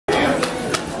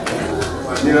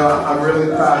You know, I'm really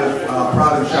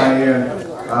proud of Cheyanne.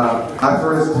 I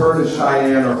first heard of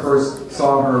Cheyanne, or first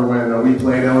saw her when we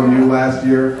played LMU last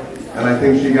year, and I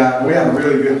think we had a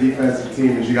really good defensive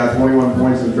team, and she got 21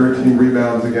 points and 13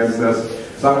 rebounds against us.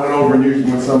 So I went over, and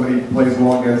usually when somebody plays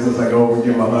well against us, I go over and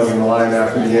give them a hug in the line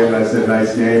after the game, and I said,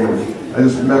 nice game, and I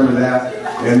just remember that.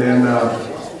 And then,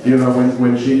 you know,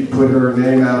 when she put her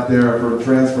name out there for a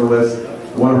transfer list,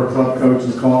 one of her club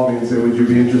coaches called me and said, would you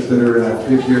be interested in a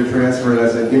fifth-year transfer? And I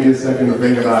said, give me a second to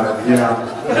think about it. Yeah.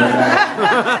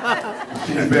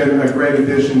 She's been a great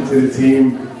addition to the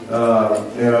team.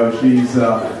 You know,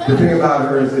 the thing about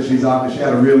her is that she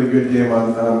had a really good game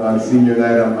on senior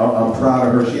night. I'm proud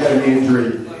of her. She had an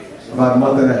injury about a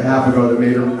month and a half ago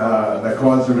that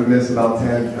caused her to miss about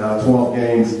 10, 12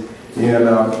 games. And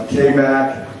came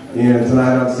back, and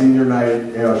tonight on senior night,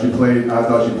 you know, I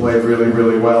thought she played really,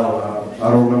 really well. I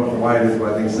don't know what the line is,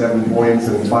 but I think 7 points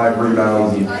and 5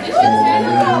 rebounds. And really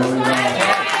well.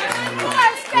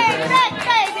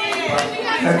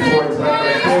 10 points.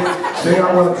 The thing I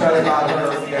want to tell you about her,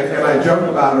 and I joke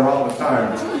about her all the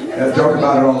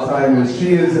time, is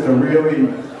she is in a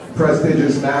really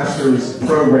prestigious master's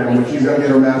program, which she's going to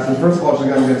get her master's. First of all, she's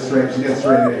going to get straight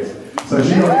A's. So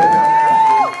she's going to get that master's.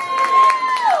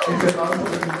 It's an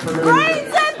unbelievable.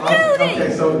 Okay,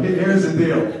 so here's the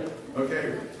deal.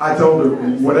 Okay, I told her,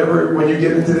 when you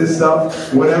get into this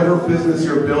stuff, whatever business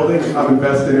you're building, I'm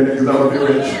invested in it because I'm going to be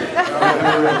rich.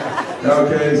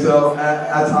 Okay, so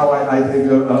that's how I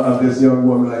think of this young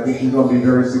woman. I think she's going to be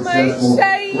very successful,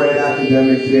 great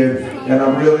academic kid, and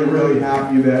I'm really, really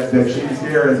happy that she's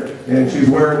here and she's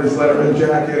wearing this Letterman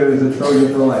jacket and is a Trojan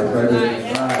for life, right?